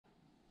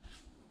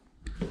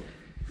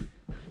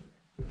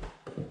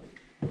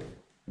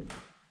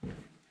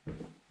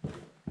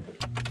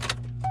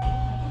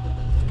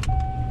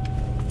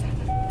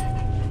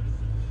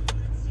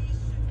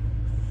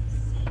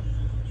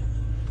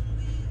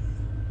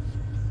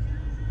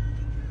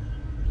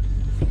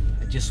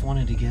just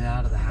wanted to get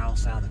out of the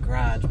house, out of the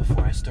garage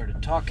before I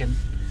started talking,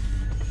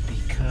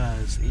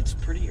 because it's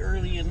pretty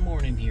early in the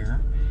morning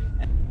here.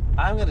 And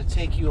I'm going to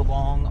take you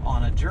along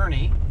on a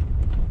journey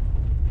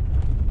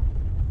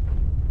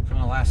from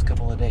the last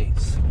couple of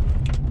days.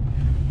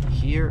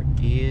 Here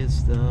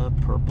is the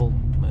Purple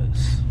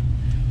Moose.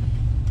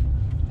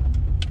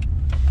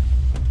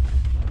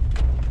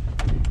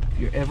 If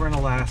you're ever in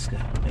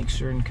Alaska, make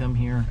sure and come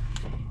here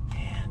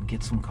and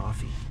get some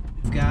coffee.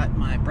 I've got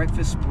my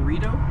breakfast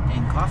burrito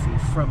and coffee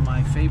from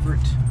my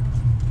favorite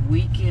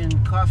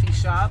weekend coffee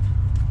shop,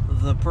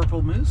 the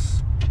Purple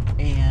Moose,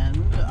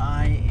 and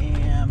I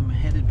am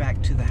headed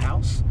back to the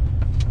house.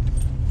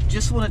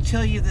 Just want to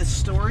tell you this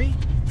story.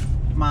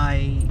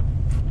 My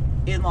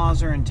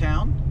in-laws are in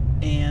town,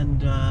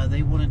 and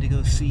they wanted to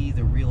go see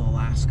the real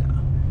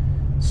Alaska.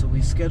 So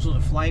we scheduled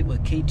a flight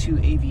with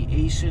K2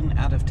 Aviation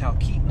out of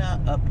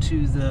Talkeetna up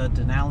to the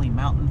Denali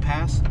mountain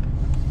pass.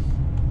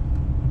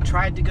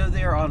 Tried to go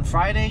there on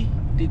Friday,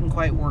 didn't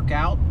quite work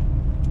out.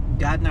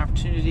 Got an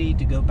opportunity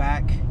to go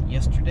back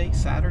yesterday,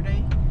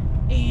 Saturday,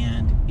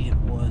 and it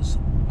was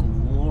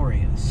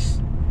glorious.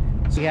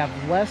 So we have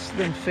less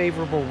than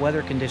favorable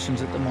weather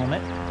conditions at the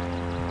moment.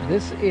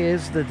 This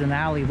is the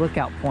Denali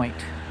lookout point.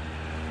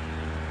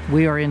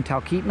 We are in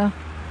Talkeetna,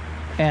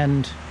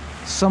 and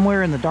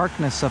somewhere in the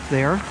darkness up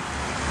there,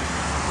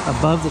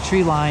 above the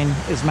tree line,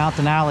 is Mount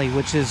Denali,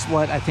 which is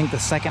what I think the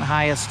second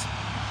highest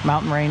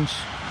mountain range.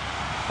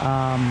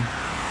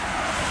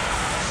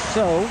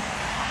 So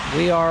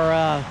we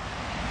are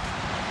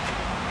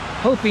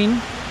hoping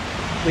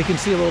we can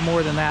see a little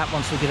more than that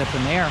once we get up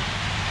in the air.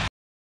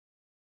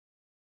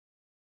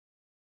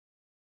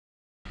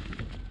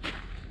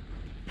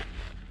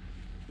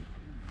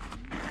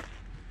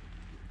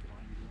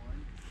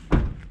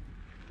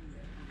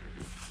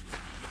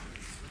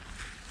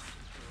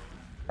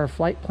 Our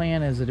flight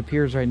plan, as it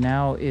appears right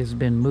now, has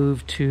been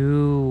moved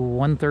to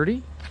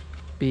 1:30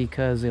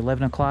 because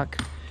 11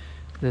 o'clock,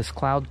 this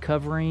cloud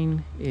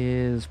covering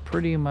is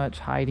pretty much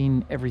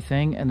hiding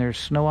everything, and there's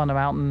snow on the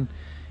mountain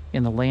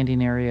in the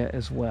landing area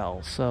as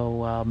well.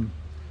 So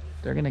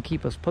they're going to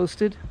keep us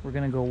posted. We're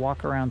going to go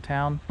walk around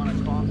town.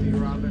 Want a coffee,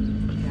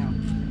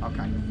 Robin? Yeah.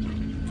 Okay.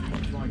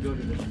 You want to go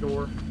to the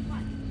store?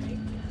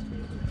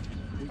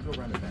 We go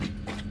around the back.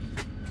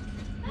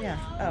 Yeah.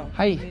 Oh.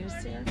 Hi.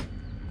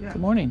 Yeah.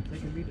 Good morning. They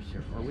can meet us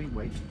here, or we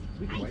wait.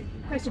 We can wait.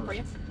 Question for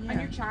you. Yeah. On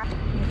your chart.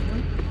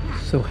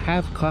 So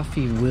have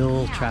coffee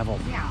will travel.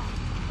 Yeah.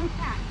 Put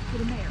that to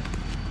the mayor.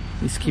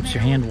 This keeps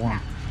your hand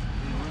warm.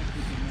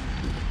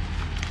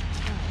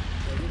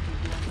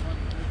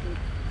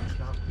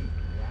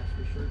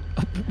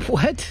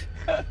 What?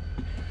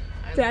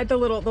 Dad, the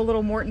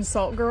little Morton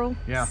Salt girl.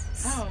 Yeah.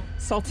 Oh.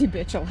 Salty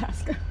bitch,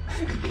 Alaska.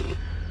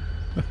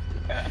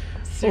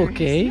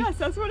 Okay. Yes,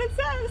 that's what it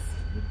says.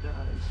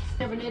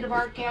 We have a native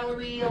art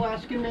gallery,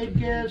 Alaskan-made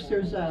gifts.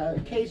 There's a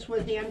case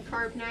with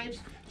hand-carved knives.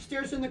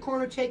 Stairs in the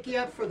corner take you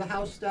up for the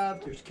house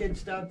stuff. There's kid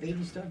stuff,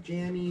 baby stuff,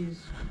 jammies,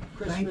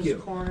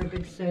 Christmas corner,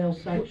 big sale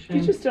section.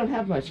 You just don't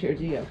have much here,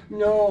 do you?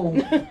 No.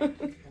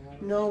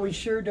 No, we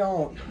sure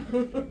don't.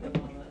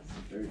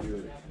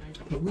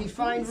 But we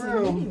find It's a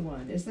mini room.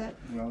 one. Is that?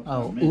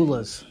 Oh,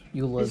 Eula's.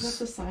 Is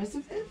that the size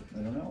of it?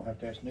 I don't know. I'll have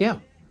to ask Yeah,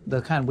 the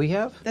kind we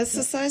have. That's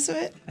the size of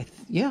it?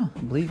 Yeah, I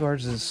believe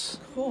ours is,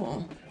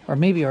 Cool. or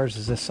maybe ours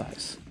is this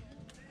size.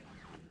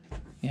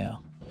 Yeah.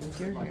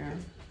 You're here.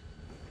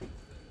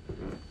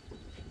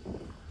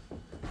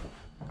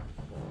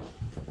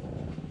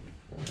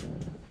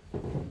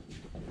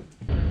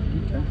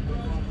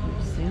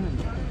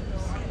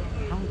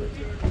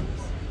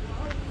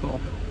 Cool.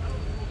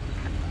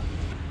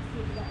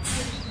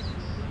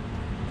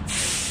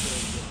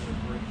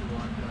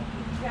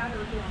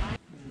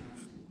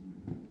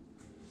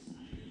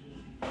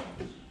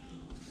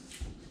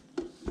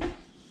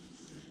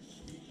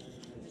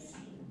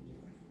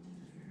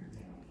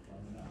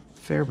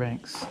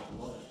 Fairbanks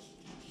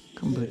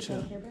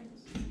Kombucha.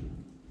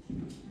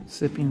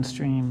 Sipping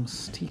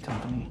Streams Tea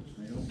Company.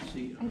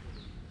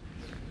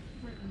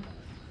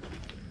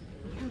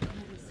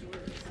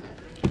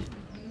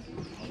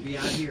 I'll be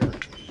out here.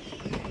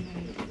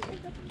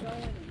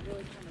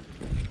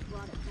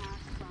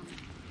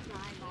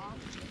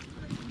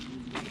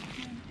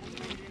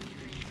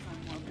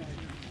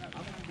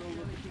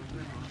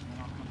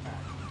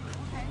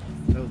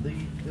 So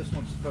this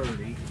one's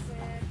 30.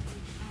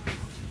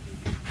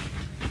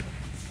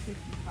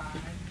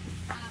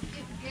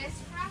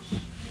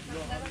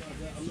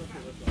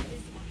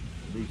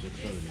 These are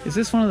 30. Is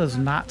this one of those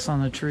knots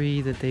on the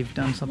tree that they've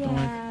done something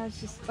Yeah,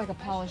 it's just like a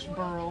polished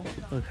burl.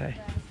 with? Okay.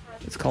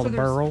 It's called a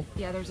there's- burl.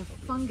 Yeah, there's a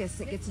fungus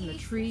that gets in the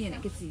tree and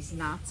it gets these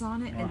knots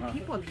on it, and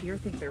people up here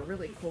think they're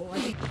really cool. I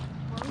think.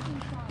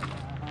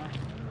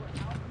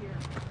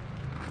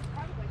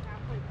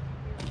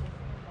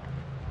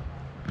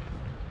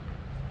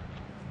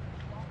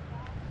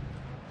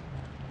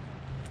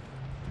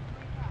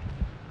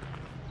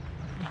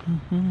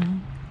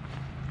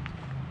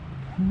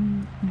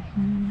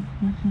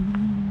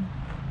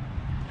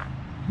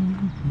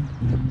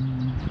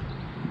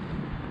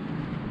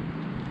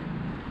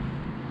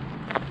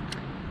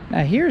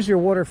 Now here's your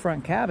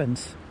waterfront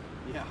cabins.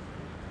 Yeah.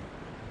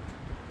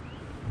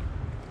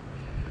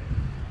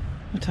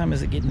 What time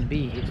is it getting to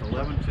be? It's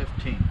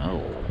 11:15.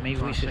 Oh,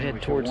 maybe we should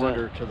head towards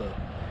wander to the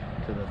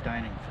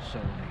dining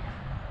facility.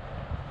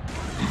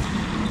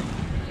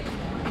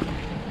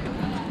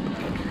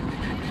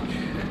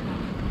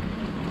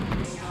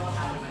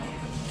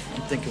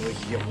 I'm thinking we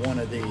could get one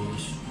of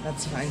these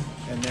That's fine.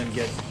 and then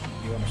get,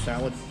 you want a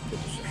salad? Get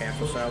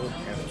half a salad,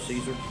 half a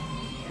Caesar.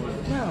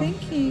 No.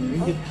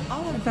 Thinking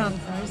I'll have fun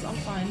fries. I'm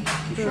fine.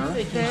 Sure?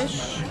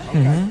 fish,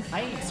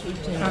 I eat sweet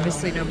potato.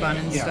 obviously no bun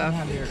and stuff,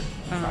 Have your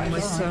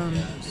with some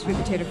sweet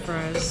potato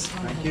fries.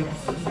 Thank you.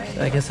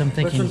 I guess I'm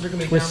thinking ones are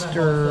gonna be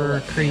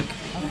Twister Creek.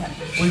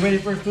 We ready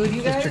for food,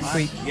 you guys? Twister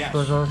Creek Yes.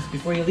 burger.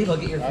 Before you leave, I'll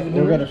get your food.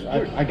 We're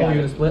gonna, I got You're it.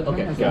 gonna split?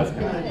 Okay. Got it.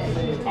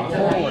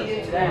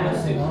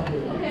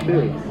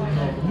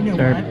 You know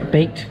Or what?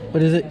 baked,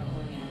 what is it?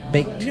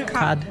 Baked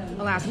cod.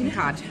 Alaskan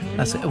cod.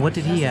 What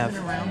did he have?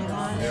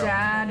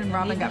 Dad and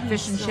Robin got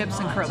fish and chips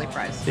and curly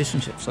fries. Fish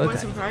and chips. Want Okay.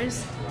 some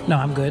fries? No,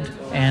 I'm good.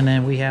 And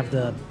then we have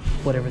the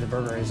whatever the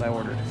burger is I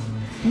ordered.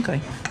 Okay.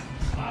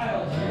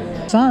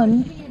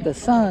 The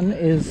sun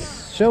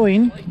is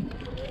showing,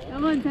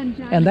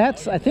 and I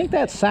think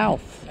that's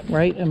south,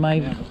 right? Am I?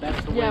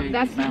 Yeah,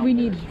 that's what we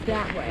need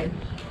that way.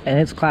 And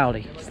it's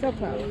cloudy. Still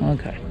cloudy.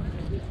 Okay.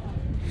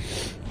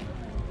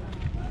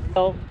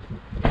 Well,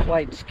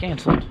 flight's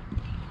canceled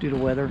due to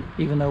weather,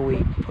 even though we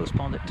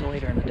postponed it till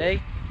later in the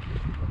day.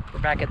 We're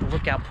back at the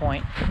lookout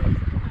point.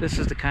 This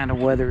is the kind of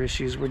weather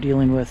issues we're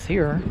dealing with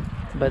here,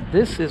 but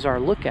this is our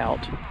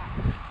lookout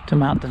to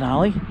Mount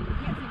Denali,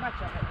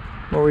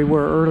 where we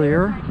were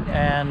earlier,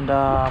 and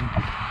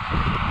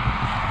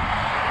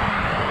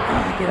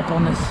get up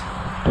on this.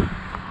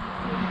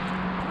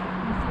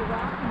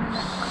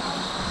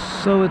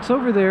 So it's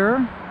over there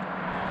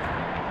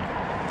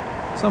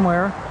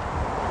somewhere,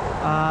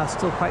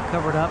 still quite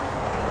covered up,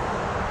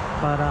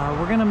 but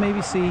we're gonna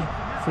maybe see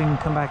if we can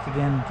come back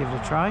again, give it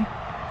a try.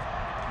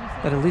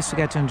 But at least we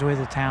got to enjoy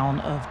the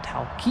town of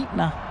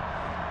Talkeetna,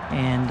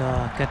 and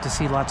got to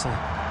see lots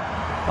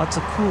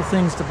of cool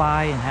things to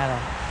buy, and had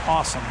an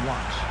awesome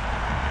lunch.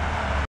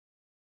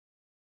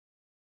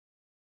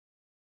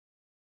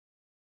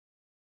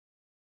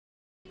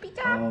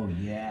 Oh,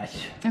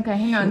 yes. Okay,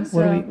 hang on.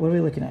 What are we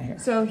looking at here?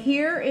 So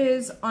here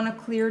is on a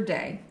clear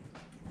day.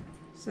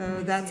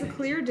 So that's a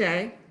clear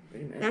day.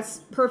 That's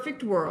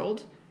perfect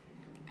world.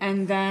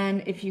 And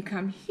then if you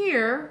come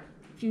here,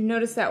 if you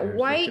notice that There's the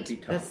white tippy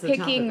top. That's the top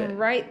of picking it.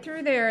 right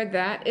through there,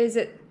 that is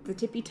at the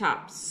tippy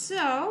top.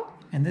 So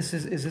And is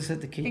this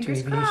at the K2 Fingers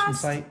Aviation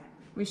crossed. site?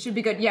 we should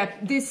be good. Yeah,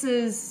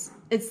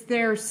 it's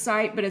their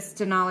site, but it's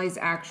Denali's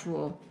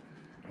actual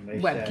And they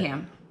webcam.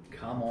 said,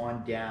 come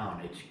on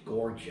down. It's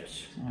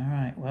gorgeous. All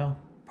right, well,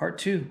 part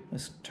 2.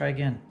 Let's try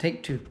again.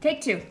 Take 2.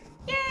 Take 2.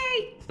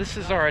 Yay! This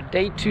is our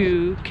day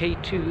 2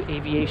 K2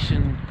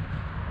 Aviation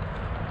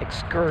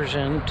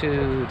excursion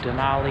to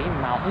Denali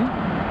Mountain.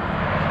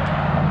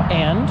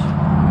 And,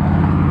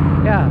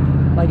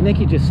 yeah, like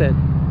Nikki just said,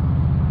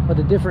 what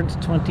a difference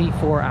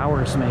 24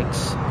 hours makes.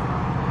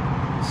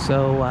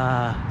 So,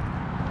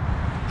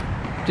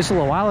 just a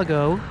little while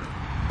ago,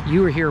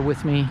 you were here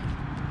with me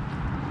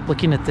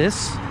looking at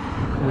this,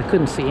 and we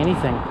couldn't see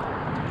anything.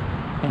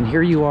 And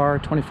here you are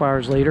 24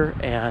 hours later,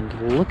 and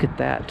look at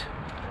that.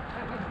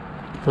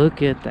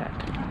 Look at that.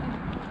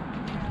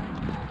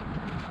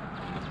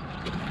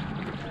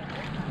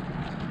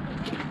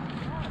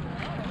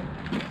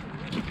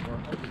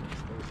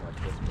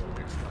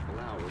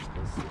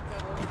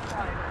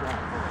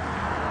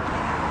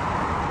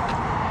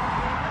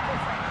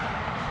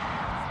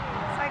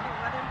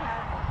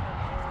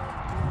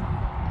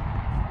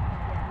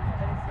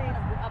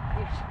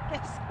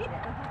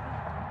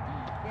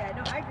 Yeah,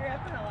 no, I grew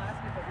up in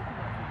Alaska, but we can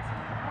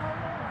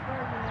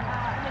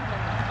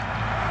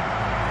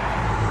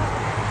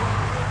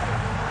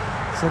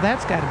So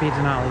that's got to be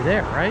Denali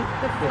there, right?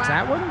 It's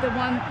that one? The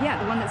one,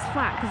 yeah, the one that's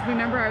flat. Because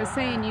remember, I was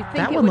saying you think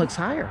That it one would, looks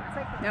higher.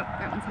 Nope,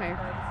 that one's higher.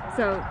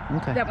 So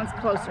Okay. that one's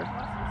closer.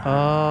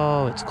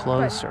 Oh, it's But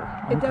closer.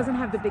 it Okay. doesn't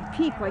have the big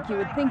peak like you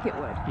would think it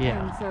would. Yeah.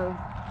 And so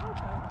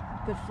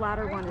the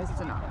flatter one is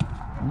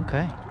Denali.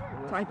 Okay.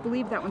 So I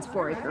believe that one's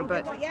 4 acre,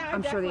 but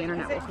I'm sure the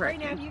internet will correct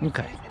me.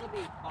 Okay.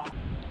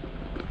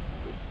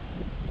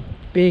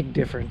 Big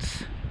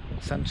difference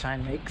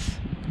sunshine makes.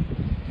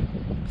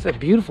 It's a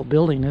beautiful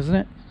building, isn't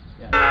it?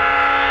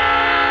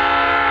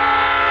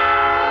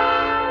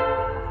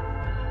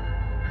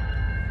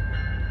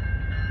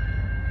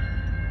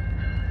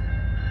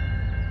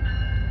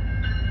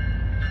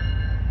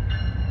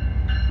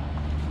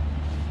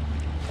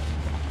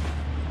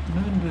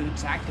 Moon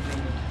boots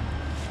activated.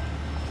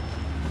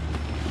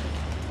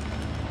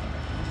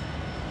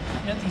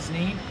 You know what these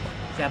need?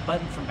 That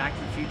button from Back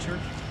to the Future.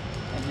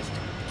 And just...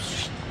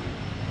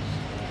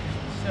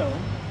 So...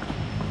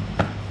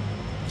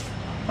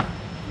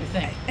 What do you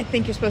think? I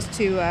think you're supposed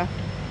to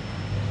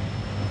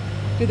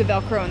do the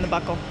Velcro and the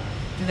buckle.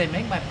 Do they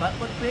make my butt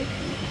look big?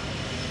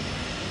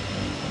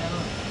 No.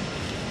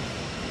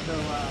 So,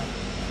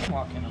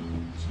 walking on.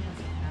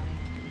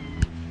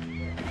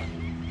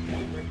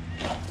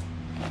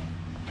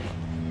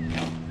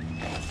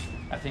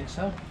 think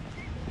so.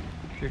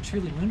 They're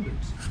truly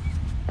moonboos.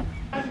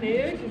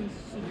 Nick and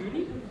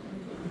Snooty.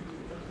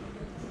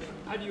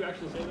 How do you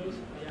actually say those?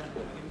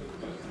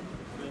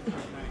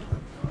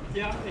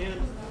 Yeah, and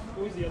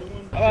what was the other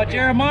one? How about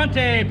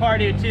Jaramonte,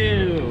 party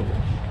 2?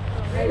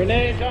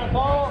 Renee, John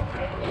Paul?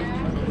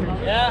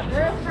 Yeah?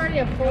 We're a party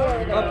of 4.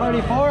 Oh,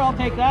 party 4, I'll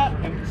take that.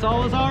 And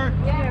Salazar?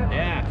 Yeah.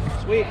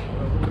 Yeah, sweet.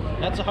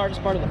 That's the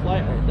hardest part of the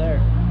flight right there.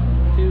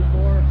 2,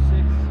 4,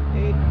 6,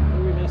 8.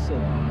 Who are we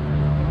missing?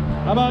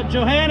 How about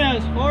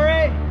Johannes,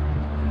 4-8?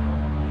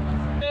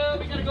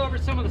 We gotta go over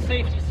some of the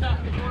safety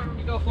stuff before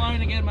we go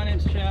flying again. My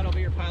name's Chad. I'll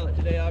be your pilot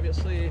today,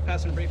 obviously.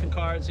 Passenger briefing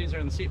cards. These are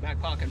in the seat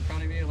back pocket in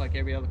front of you, like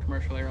every other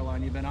commercial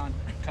airline you've been on.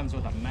 Comes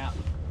with a map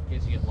in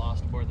case you get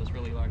lost aboard this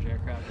really large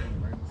aircraft or an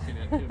emergency. We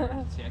have 2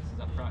 emergency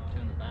exits up front,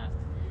 2 in the back.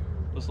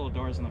 Those little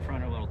doors in the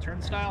front are little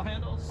turnstile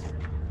handles.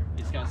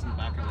 These guys in the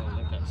back are little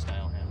lift-up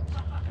style handles.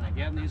 And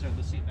again, these are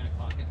the seat back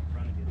pocket in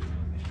front of you.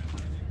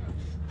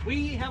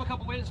 We have a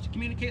couple ways to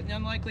communicate in the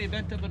unlikely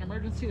event of an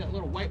emergency. That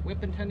little white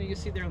whip antenna you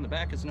see there on the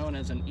back is known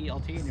as an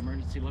ELT, an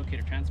emergency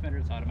locator transmitter.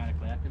 It's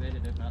automatically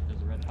activated. If not,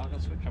 there's a red toggle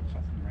switch up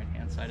front on the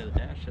right-hand side of the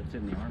dash. That's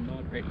in the arm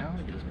mode right now.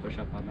 You just push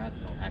up on that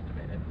and it'll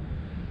activate it.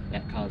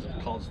 That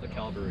calls the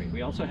cavalry.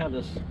 We also have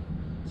this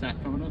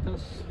SAC phone with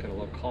us. Got a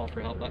little call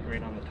for help button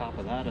right on the top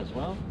of that as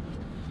well.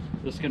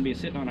 This is going to be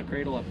sitting on a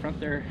cradle up front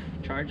there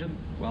charging.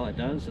 While it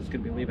does, it's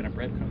going to be leaving a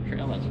breadcrumb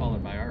trail that's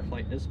followed by our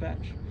flight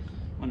dispatch.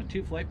 One of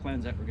 2 flight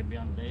plans that we're going to be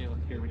on today.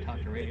 Here we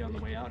talk to radio on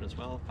the way out as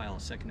well, file a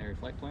secondary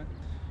flight plan.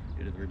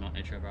 Due to the remote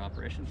nature of our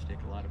operations, take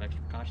a lot of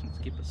extra precautions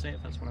to keep us safe.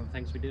 That's one of the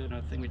things we do.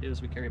 Another thing we do is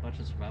we carry a bunch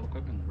of survival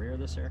equipment in the rear of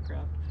this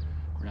aircraft.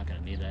 We're not going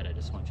to need that. I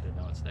just want you to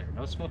know it's there.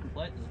 No smoke in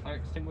flight. There's a fire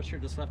extinguisher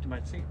just left in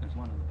my seat. There's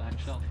one on the back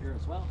shelf here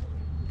as well.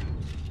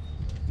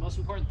 The most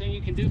important thing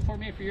you can do for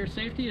me for your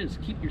safety is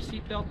keep your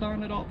seatbelt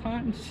on at all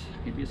times.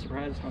 You'd be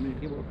surprised how many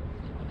people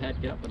have had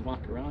to get up and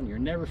walk around. You're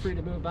never free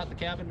to move about the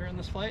cabin during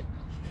this flight.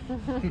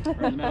 We're in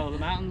the middle of the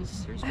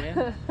mountains, there's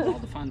wind, all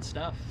the fun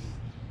stuff.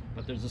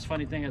 But there's this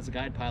funny thing as a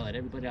guide pilot,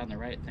 everybody on the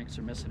right thinks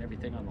they're missing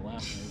everything on the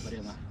left, and everybody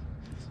on the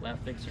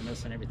left thinks they're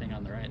missing everything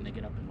on the right, and they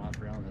get up and walk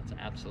around. That's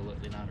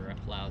absolutely not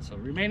allowed. So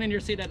remain in your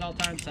seat at all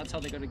times. That's how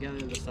they go together,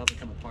 this is how they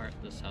come apart,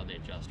 this is how they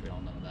adjust. We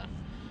all know that.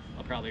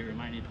 I'll probably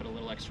remind you to put a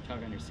little extra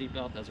tug on your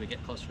seatbelt as we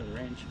get closer to the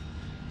range.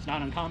 It's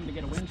not uncommon to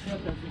get a wind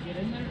shift as we get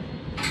in there.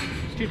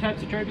 There's 2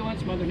 types of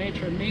turbulence, Mother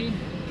Nature and me.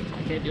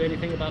 I can't do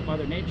anything about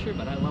Mother Nature,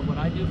 but I love what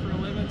I do for a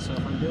living, so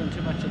if I'm doing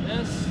too much of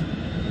this,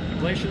 the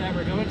glacier that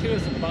we're going to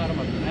is at the bottom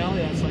of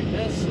Denali, that's like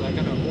this, so I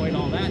gotta avoid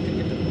all that to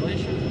get to the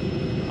glacier.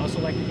 I also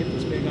like to get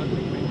this big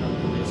ugly green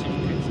mountain so you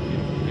can take some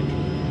beautiful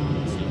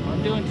pictures. So if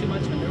I'm doing too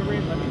much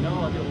maneuvering, let me know,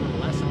 I'll do a little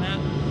less of that.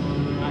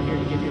 I'm not here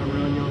to give you a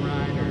rodeo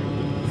ride, or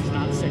it's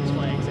not Six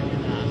Flags, any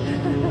of that.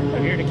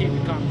 I'm here to keep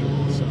you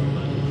comfortable, so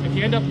if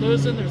you end up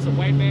losing, there's a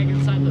white bag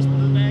inside this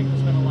blue bag.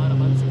 There's been a lot of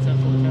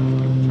unsuccessful attempts of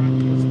people trying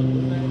to use the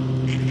blue bag.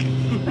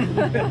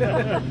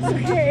 It's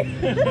okay.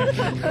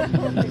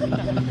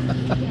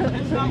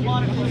 It's not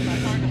waterproof.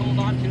 It's hard to hold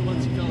on to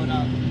once you fill it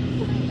up.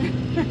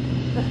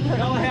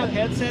 We all have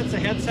headsets. The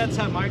headsets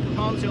have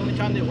microphones. The only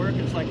time they work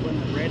is like when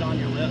they're right on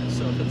your lips.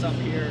 So if it's up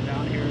here,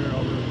 down here, or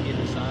over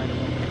either side, it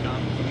won't pick up.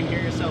 You can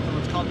hear yourself in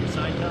what's called your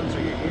side tones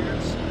or your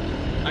ears.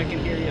 I can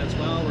hear you as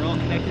well. We're all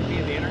connected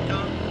via the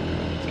intercom.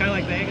 It's kind of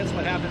like Vegas.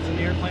 What happens in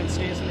the airplane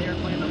stays in the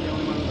airplane. I'm the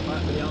only one on the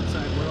button for the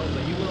outside world,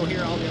 but you will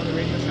hear all the other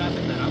radio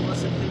traffic that I'm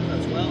listening to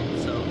as well.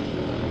 So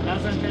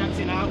as I'm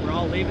taxiing out, we're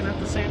all leaving at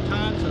the same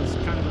time, so it's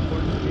kind of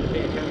important for you to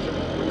pay attention to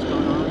what's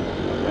going on.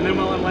 And then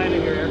while I'm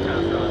landing your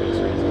aircraft, for obvious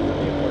reasons, it'll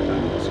be important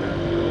time to start.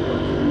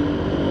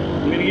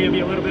 I'm going to give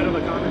you a little bit of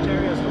a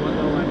commentary as to what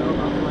little I know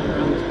about flying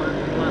around this park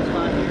for the last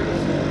 5 years.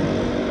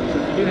 So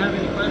if you do have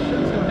any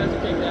questions, don't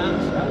hesitate to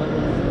ask.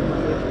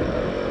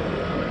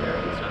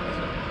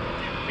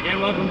 Again,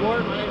 welcome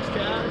aboard. My name's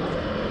Chad.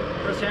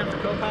 First hand for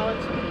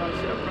co-pilots. If you want to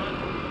sit up front.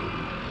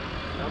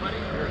 Nobody?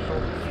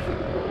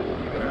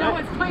 No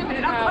one's claiming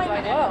it. I'm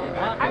claiming it.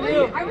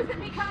 I was going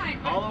to be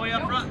kind. All the way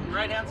up front,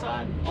 right hand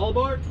side. All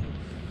aboard.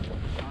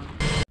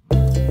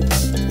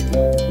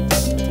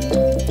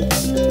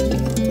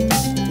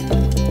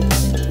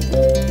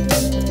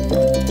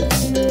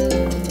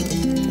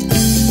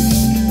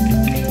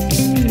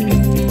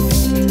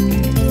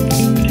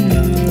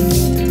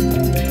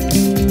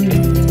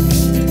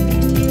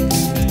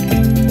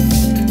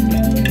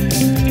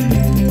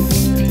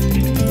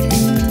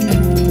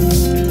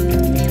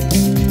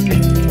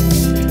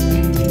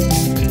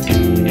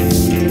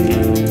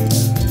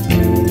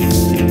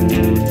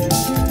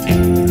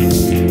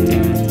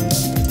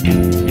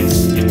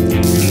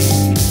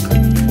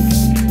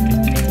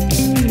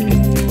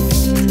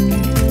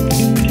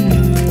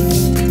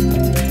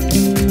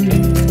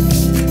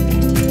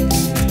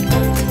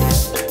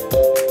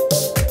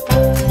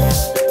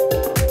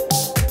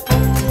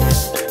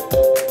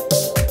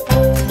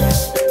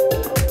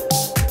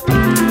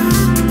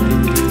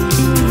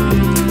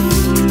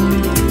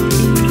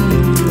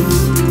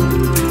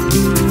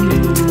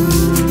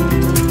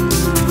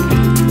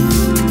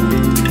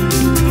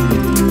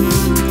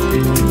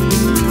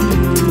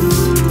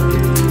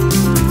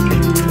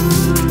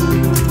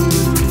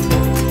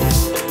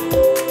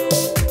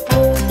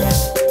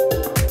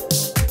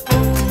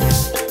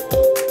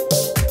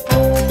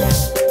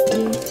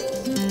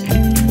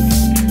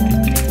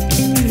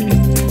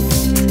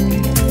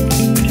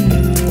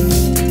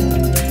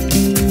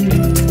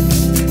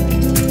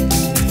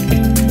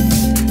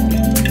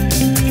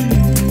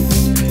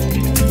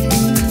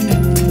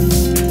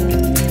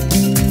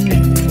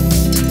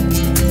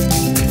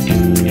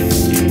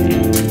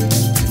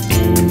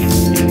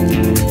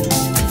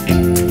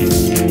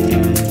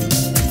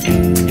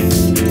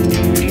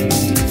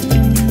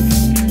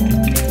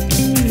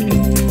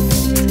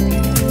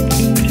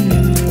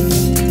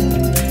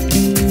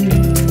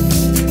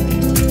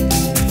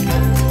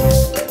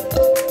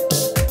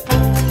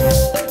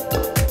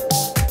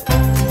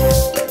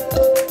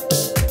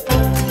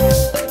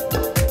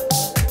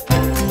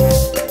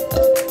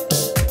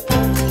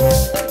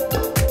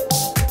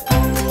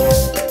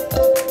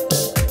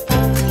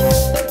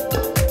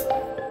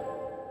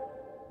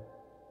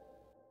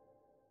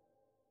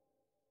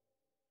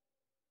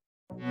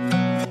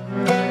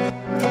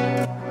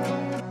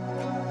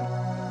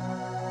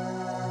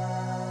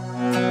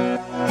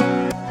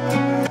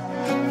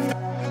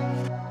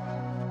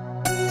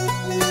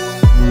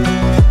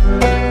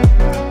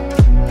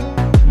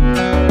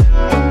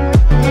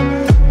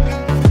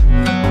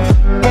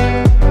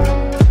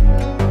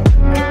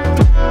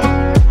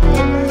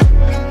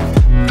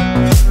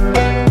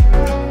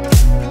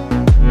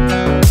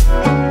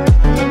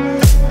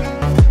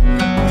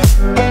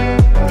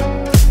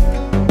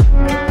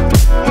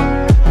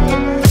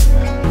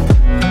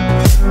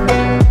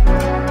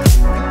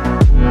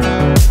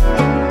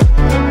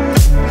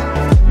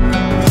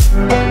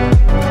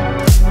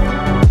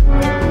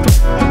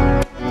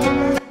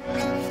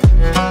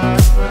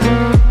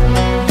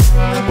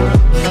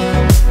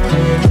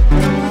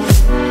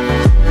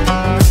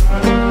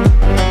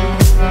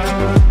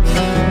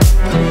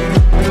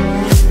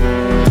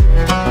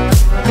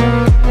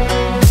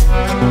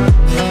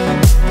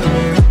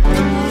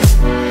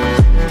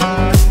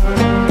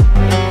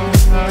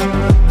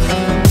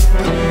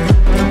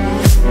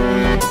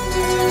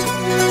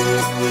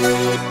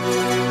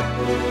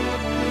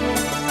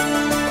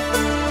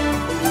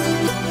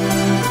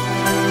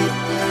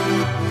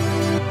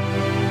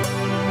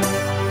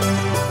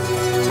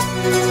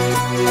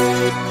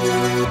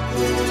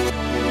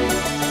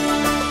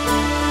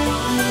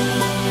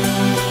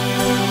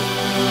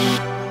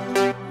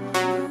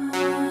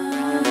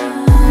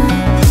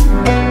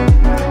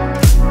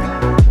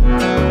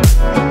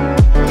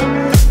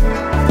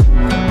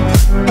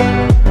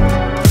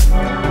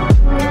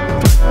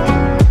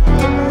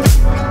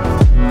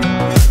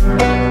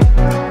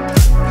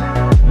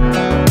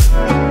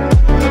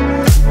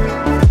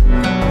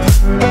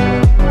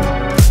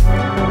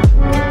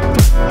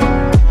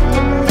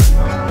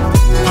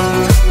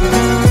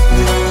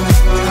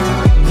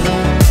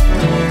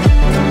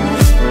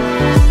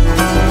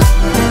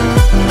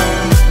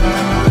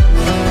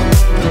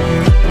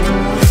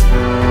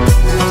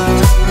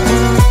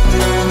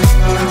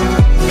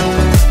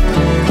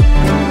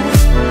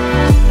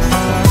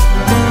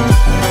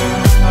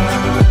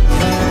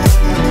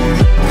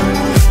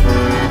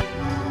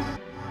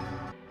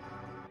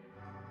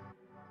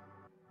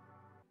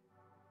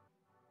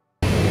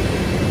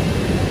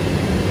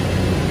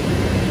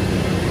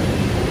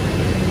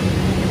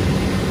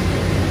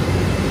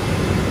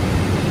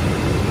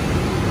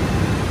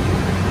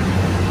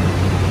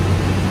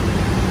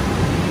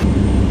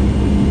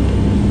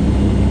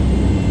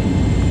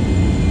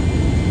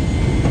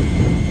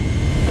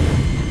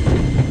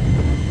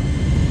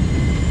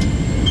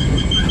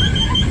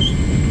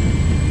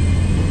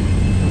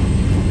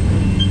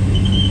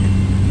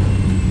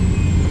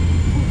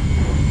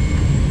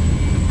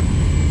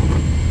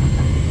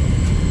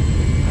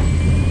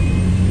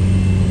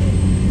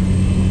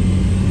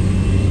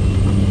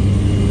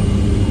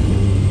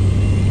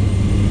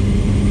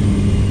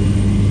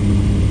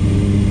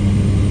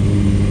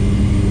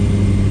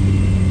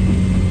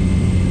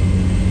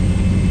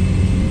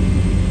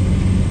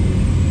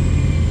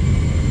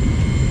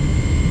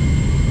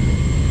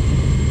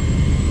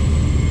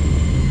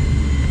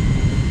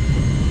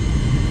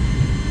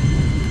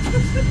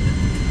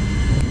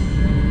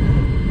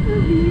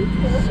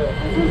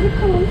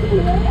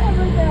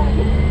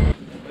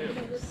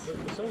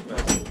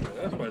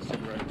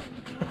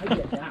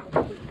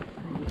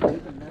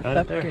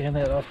 there. Hand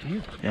that off to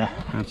you. Yeah,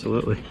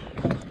 absolutely.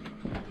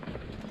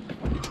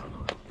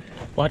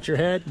 Watch your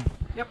head.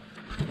 Yep.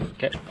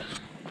 Okay.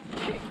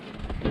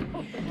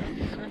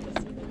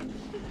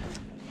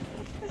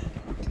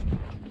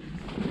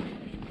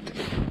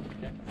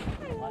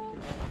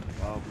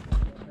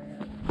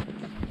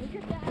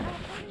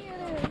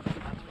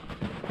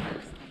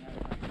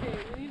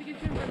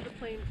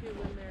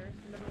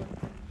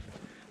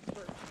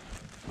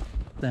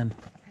 Then.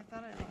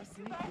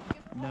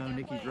 No,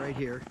 Nikki's right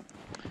here.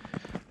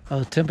 Oh,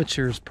 the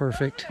temperature is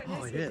perfect.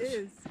 Oh, it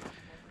is.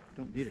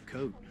 Don't need a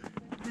coat.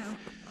 No.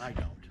 I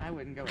don't. I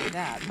wouldn't go with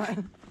that. But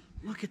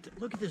Look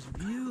at this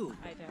view.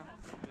 I do.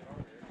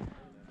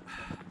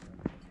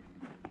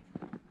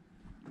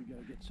 We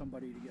gotta get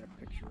somebody to get a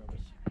picture of us.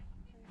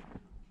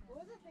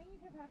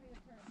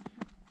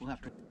 We'll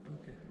have to.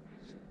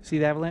 See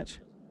the avalanche?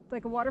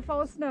 Like a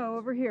waterfall of snow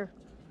over here.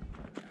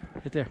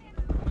 Right there.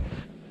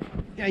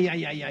 Yeah.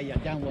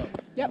 Down low.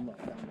 Yep. Down low.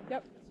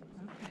 Yep.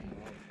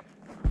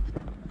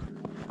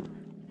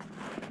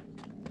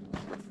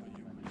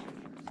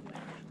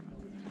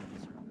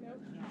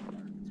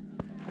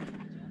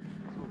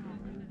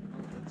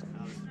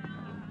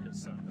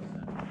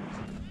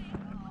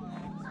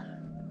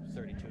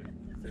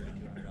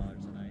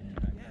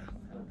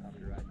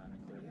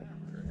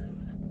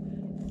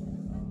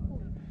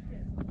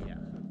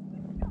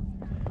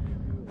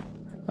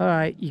 All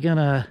right, you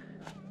gonna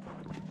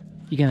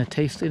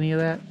taste any of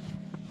that?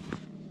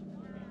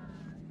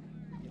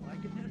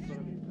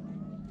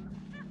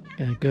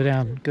 Yeah, go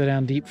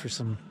down deep for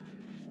some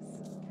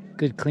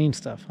good clean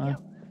stuff, huh?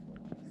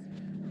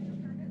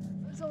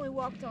 It was only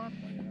walked on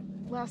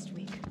last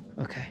week.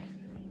 Okay.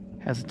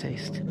 How's it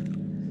taste?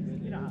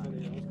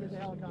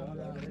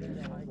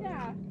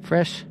 Yeah.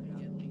 Fresh?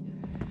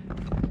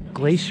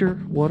 Glacier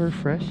water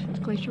fresh?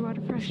 Glacier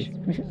water fresh.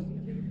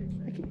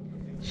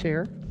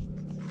 Share.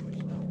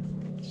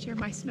 Share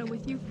my snow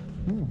with you.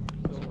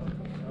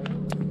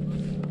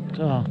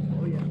 Oh.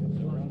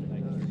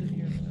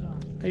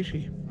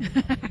 Icy.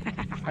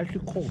 Icy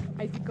cold.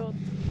 Icy cold.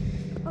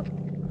 Oh,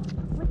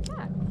 what's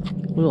that?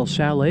 A little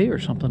chalet or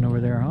something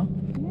over there, huh?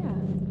 Yeah.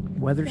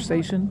 Weather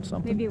station,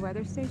 something? Maybe a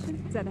weather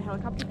station? Is that a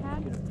helicopter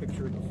pad? Get a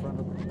picture of the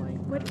front of the plane.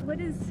 What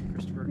is?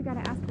 We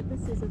gotta ask what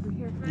this is over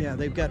here. Yeah,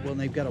 they've got a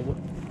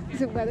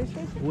Is it weather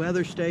station?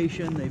 weather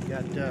station. They've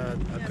got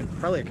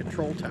probably a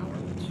control tower.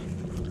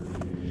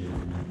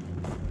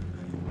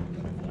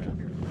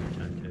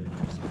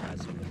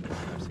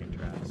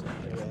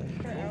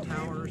 Control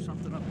tower or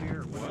something up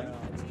here.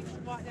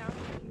 Spot down.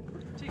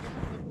 Take it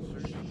from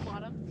the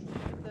bottom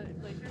of the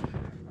glacier.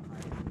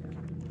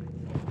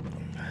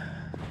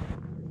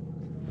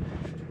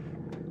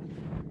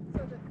 So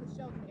the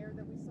shelving air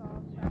that we saw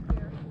back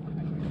there.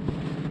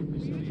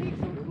 We would take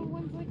some cool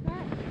ones like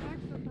that. Back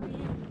for 30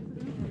 years.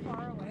 Super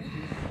far away.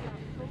 Yeah,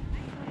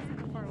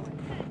 super far away.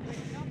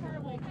 How far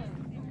away?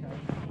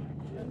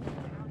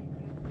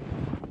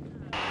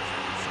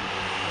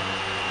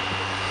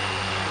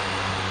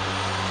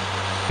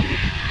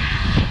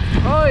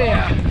 Oh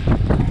yeah.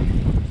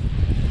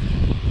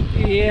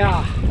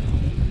 Yeah.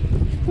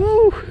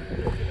 Woo.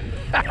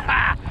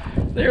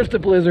 There's the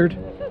blizzard.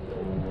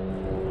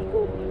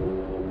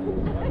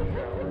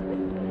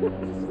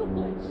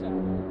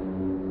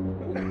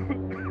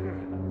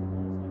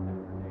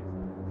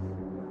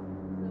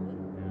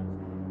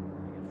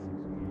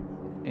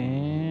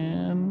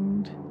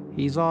 And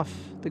he's off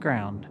the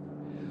ground.